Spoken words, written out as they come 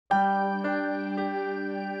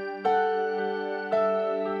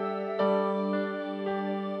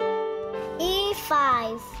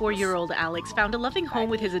4-year-old Alex found a loving home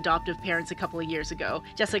with his adoptive parents a couple of years ago.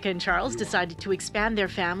 Jessica and Charles decided to expand their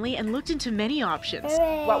family and looked into many options.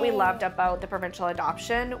 What we loved about the provincial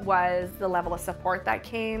adoption was the level of support that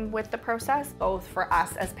came with the process, both for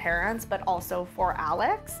us as parents, but also for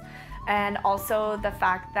Alex. And also the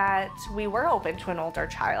fact that we were open to an older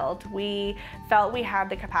child. We felt we had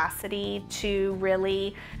the capacity to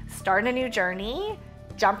really start a new journey,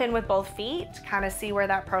 jump in with both feet, kind of see where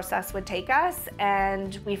that process would take us,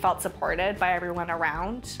 and we felt supported by everyone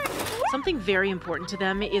around. Something very important to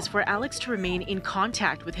them is for Alex to remain in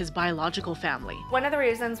contact with his biological family. One of the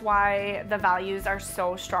reasons why the values are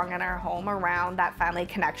so strong in our home around that family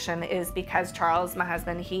connection is because Charles, my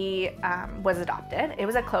husband, he was adopted. It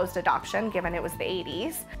was a closed adoption, given it was the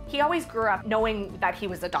 80s. He always grew up knowing that he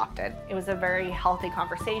was adopted. It was a very healthy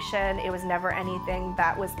conversation. It was never anything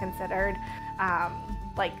that was considered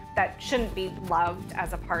like that shouldn't be loved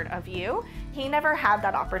as a part of you. He never had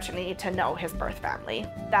that opportunity to know his birth family.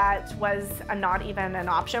 That was not even an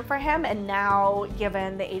option for him, and now,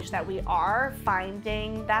 given the age that we are,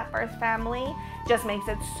 finding that birth family just makes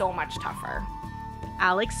it so much tougher.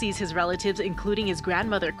 Alex sees his relatives, including his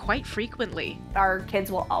grandmother, quite frequently. Our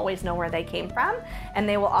kids will always know where they came from, and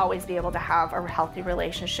they will always be able to have a healthy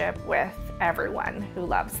relationship with everyone who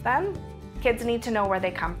loves them. Kids need to know where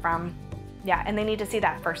they come from. Yeah, and they need to see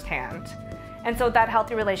that firsthand. And so that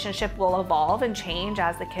healthy relationship will evolve and change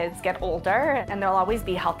as the kids get older, and there'll always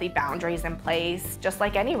be healthy boundaries in place, just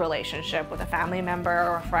like any relationship with a family member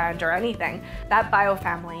or a friend or anything. That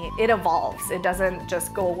bio-family, it evolves. It doesn't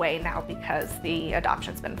just go away now because the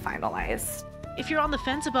adoption's been finalized. If you're on the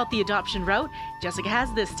fence about the adoption route, Jessica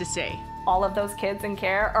has this to say. All of those kids in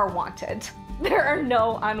care are wanted. There are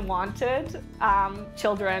no unwanted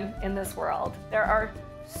children in this world. There are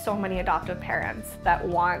so many adoptive parents that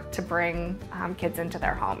want to bring kids into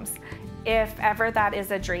their homes. If ever that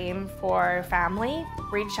is a dream for family,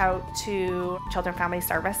 reach out to Children Family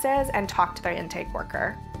Services and talk to their intake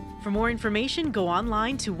worker. For more information, go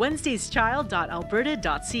online to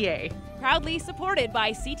wednesdayschild.alberta.ca. Proudly supported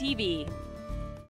by CTV.